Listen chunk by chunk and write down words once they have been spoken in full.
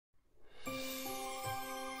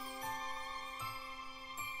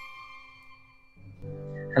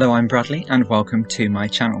Hello, I'm Bradley and welcome to my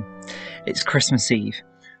channel. It's Christmas Eve.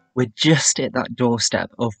 We're just at that doorstep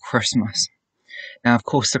of Christmas. Now, of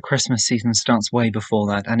course, the Christmas season starts way before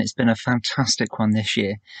that, and it's been a fantastic one this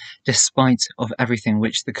year, despite of everything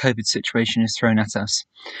which the COVID situation has thrown at us.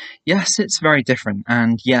 Yes, it's very different,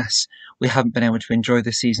 and yes, we haven't been able to enjoy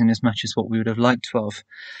the season as much as what we would have liked to have.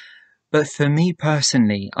 But for me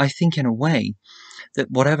personally, I think in a way,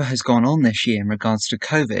 that whatever has gone on this year in regards to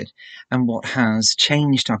COVID and what has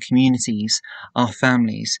changed our communities, our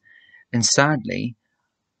families, and sadly,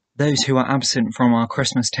 those who are absent from our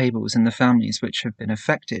Christmas tables and the families which have been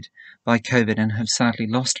affected by COVID and have sadly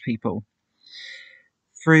lost people.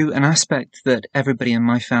 Through an aspect that everybody in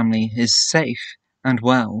my family is safe and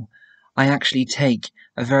well, I actually take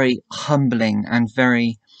a very humbling and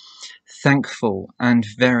very thankful and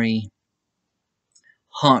very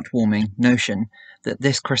heartwarming notion that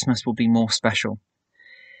this Christmas will be more special.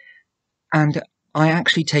 And I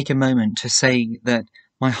actually take a moment to say that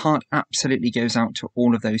my heart absolutely goes out to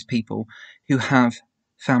all of those people who have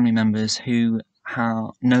family members who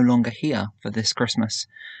are no longer here for this Christmas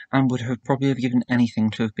and would have probably given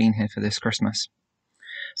anything to have been here for this Christmas.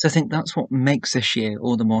 So I think that's what makes this year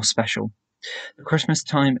all the more special. The Christmas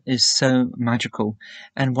time is so magical,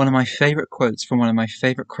 and one of my favourite quotes from one of my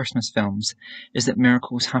favourite Christmas films is that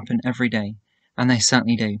miracles happen every day, and they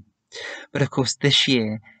certainly do. But of course, this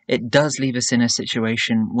year, it does leave us in a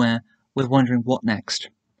situation where we're wondering what next?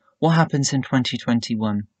 What happens in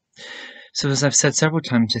 2021? So as I've said several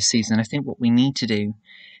times this season, I think what we need to do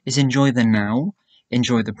is enjoy the now,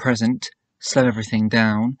 enjoy the present, slow everything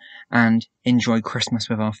down, and enjoy Christmas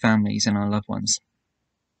with our families and our loved ones.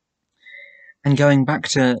 And going back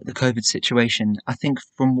to the COVID situation, I think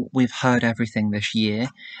from what we've heard everything this year,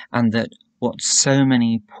 and that what so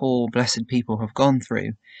many poor, blessed people have gone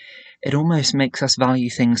through, it almost makes us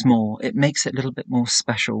value things more. It makes it a little bit more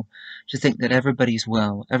special to think that everybody's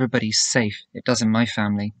well, everybody's safe. It does in my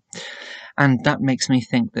family. And that makes me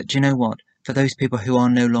think that, do you know what? For those people who are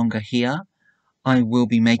no longer here, I will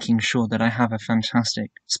be making sure that I have a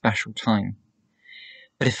fantastic, special time.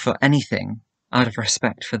 But if for anything, out of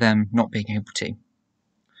respect for them not being able to.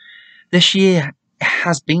 This year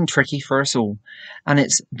has been tricky for us all, and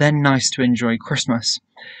it's then nice to enjoy Christmas,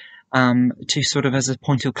 to sort of as a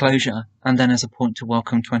point of closure, and then as a point to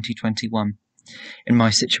welcome 2021. In my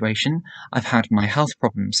situation, I've had my health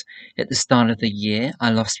problems. At the start of the year,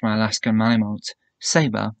 I lost my Alaskan Malamute,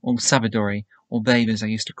 Sabre, or Salvadori, or Babe as I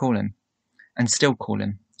used to call him, and still call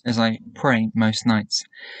him, as I pray most nights.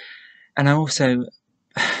 And I also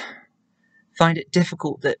find it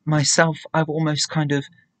difficult that myself, I've almost kind of,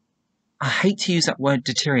 I hate to use that word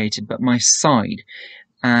deteriorated, but my side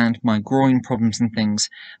and my groin problems and things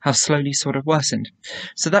have slowly sort of worsened.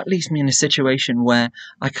 So that leaves me in a situation where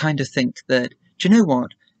I kind of think that, do you know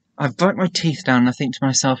what? I've burnt my teeth down and I think to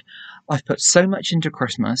myself, I've put so much into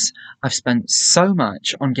Christmas, I've spent so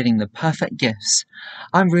much on getting the perfect gifts,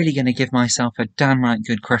 I'm really going to give myself a damn right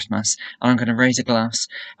good Christmas, and I'm going to raise a glass,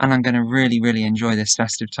 and I'm going to really, really enjoy this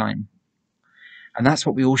festive time. And that's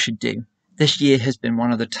what we all should do. This year has been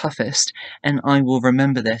one of the toughest, and I will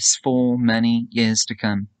remember this for many years to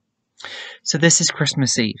come. So this is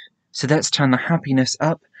Christmas Eve. So let's turn the happiness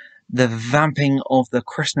up, the vamping of the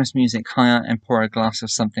Christmas music higher, and pour a glass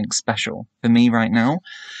of something special for me right now,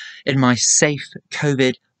 in my safe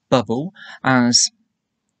COVID bubble, as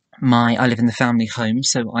I live in the family home,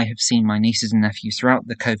 so I have seen my nieces and nephews throughout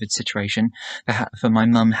the COVID situation, for my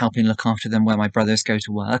mum helping look after them where my brothers go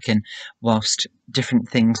to work, and whilst different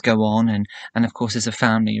things go on, and of course as a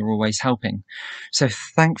family you're always helping. So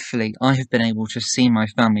thankfully I have been able to see my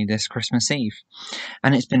family this Christmas Eve,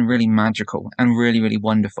 and it's been really magical and really, really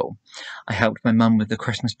wonderful. I helped my mum with the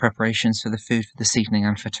Christmas preparations for the food for this evening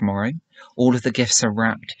and for tomorrow. All of the gifts are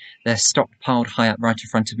wrapped, they're stockpiled high up right in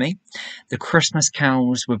front of me. The Christmas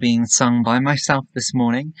carols were being sung by myself this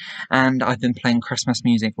morning, and I've been playing Christmas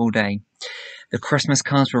music all day. The Christmas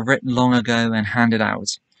cards were written long ago and handed out,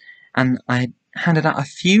 and I handed out a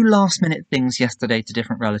few last minute things yesterday to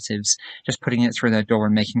different relatives, just putting it through their door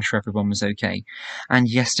and making sure everyone was okay. And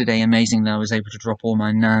yesterday, amazingly, I was able to drop all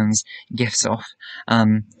my nan's gifts off,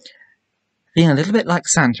 being a little bit like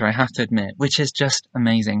Santa, I have to admit, which is just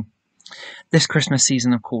amazing. This Christmas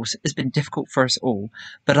season, of course, has been difficult for us all,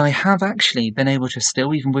 but I have actually been able to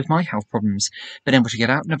still, even with my health problems, been able to get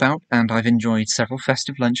out and about, and I've enjoyed several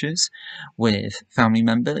festive lunches with family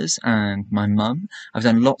members and my mum. I've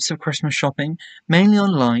done lots of Christmas shopping, mainly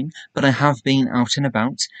online, but I have been out and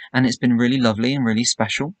about, and it's been really lovely and really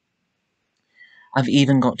special. I've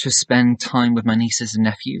even got to spend time with my nieces and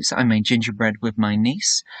nephews. I made gingerbread with my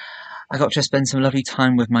niece. I got to spend some lovely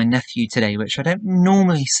time with my nephew today, which I don't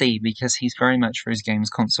normally see because he's very much for his games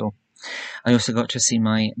console. I also got to see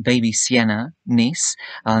my baby Sienna niece.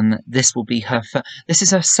 This will be this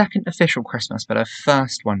is her second official Christmas, but her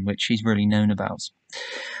first one, which she's really known about.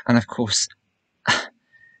 And of course,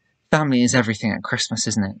 family is everything at Christmas,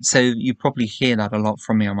 isn't it? So you probably hear that a lot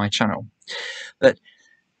from me on my channel. But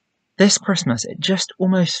this Christmas, it just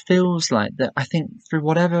almost feels like that. I think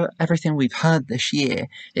through everything we've heard this year,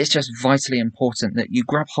 it's just vitally important that you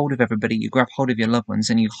grab hold of everybody, you grab hold of your loved ones,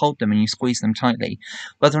 and you hold them and you squeeze them tightly.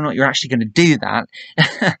 Whether or not you're actually going to do that,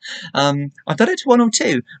 I've done it to one or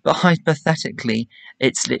two, but hypothetically,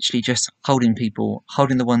 it's literally just holding people,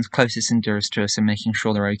 holding the ones closest and dearest to us and making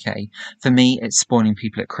sure they're okay. For me, it's spoiling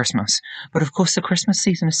people at Christmas. But of course, the Christmas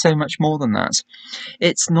season is so much more than that.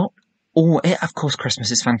 It's not of course,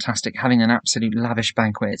 Christmas is fantastic, having an absolute lavish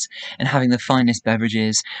banquet and having the finest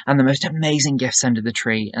beverages and the most amazing gifts under the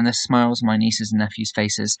tree and the smiles on my nieces and nephews'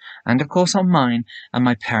 faces and, of course, on mine and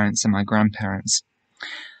my parents and my grandparents.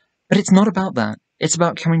 But it's not about that. It's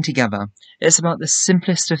about coming together. It's about the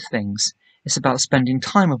simplest of things. It's about spending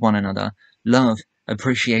time with one another, love,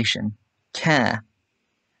 appreciation, care,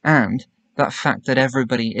 and that fact that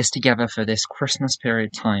everybody is together for this Christmas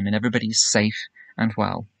period time and everybody's safe and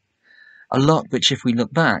well. A lot which, if we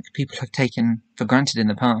look back, people have taken for granted in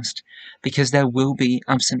the past, because there will be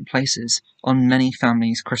absent places on many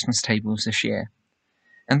families' Christmas tables this year.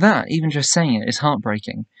 And that, even just saying it, is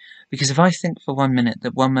heartbreaking, because if I think for 1 minute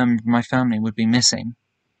that one member of my family would be missing,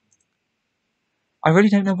 I really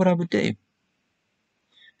don't know what I would do.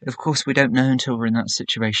 But of course, we don't know until we're in that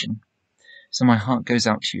situation. So my heart goes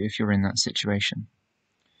out to you if you're in that situation.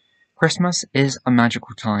 Christmas is a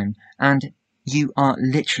magical time, and you are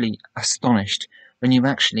literally astonished when you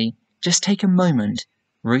actually just take a moment,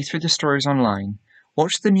 read through the stories online,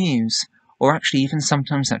 watch the news, or actually even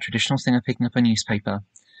sometimes that traditional thing of picking up a newspaper.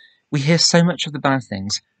 We hear so much of the bad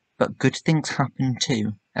things, but good things happen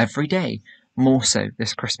too, every day, more so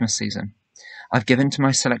this Christmas season. I've given to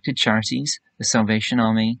my selected charities, the Salvation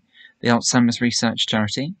Army, the Alzheimer's Research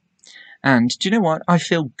Charity, and do you know what? I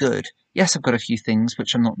feel good. Yes, I've got a few things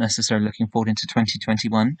which I'm not necessarily looking forward into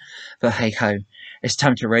 2021, but hey-ho, it's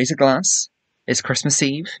time to raise a glass, it's Christmas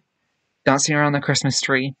Eve, dancing around the Christmas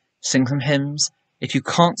tree, sing some hymns. If you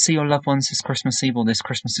can't see your loved ones this Christmas Eve or this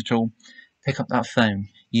Christmas at all, pick up that phone,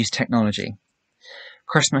 use technology.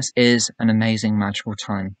 Christmas is an amazing, magical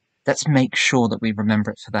time. Let's make sure that we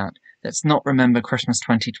remember it for that. Let's not remember Christmas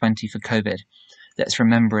 2020 for COVID. Let's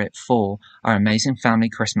remember it for our amazing family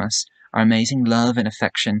Christmas, our amazing love and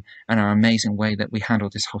affection, and our amazing way that we handle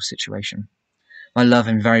this whole situation. My love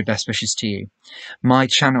and very best wishes to you. My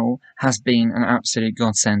channel has been an absolute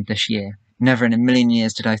godsend this year. Never in a million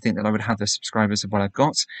years did I think that I would have the subscribers of what I've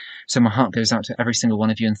got. So my heart goes out to every single one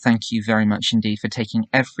of you, and thank you very much indeed for taking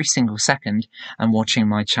every single second and watching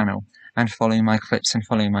my channel and following my clips and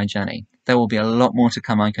following my journey. There will be a lot more to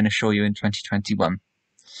come, I can assure you, in 2021.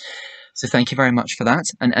 So thank you very much for that,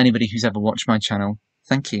 and anybody who's ever watched my channel,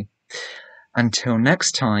 thank you. Until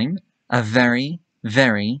next time, a very,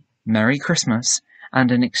 very Merry Christmas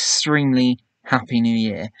and an extremely Happy New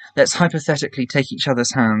Year. Let's hypothetically take each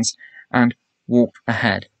other's hands and walk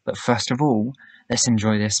ahead. But first of all, let's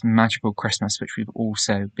enjoy this magical Christmas which we've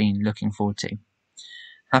also been looking forward to.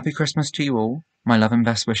 Happy Christmas to you all, my love and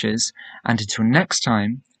best wishes, and until next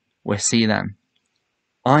time, we'll see you then.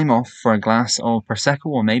 I'm off for a glass of Prosecco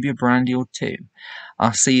or maybe a brandy or two.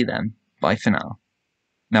 I'll see you then. Bye for now.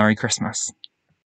 Merry Christmas.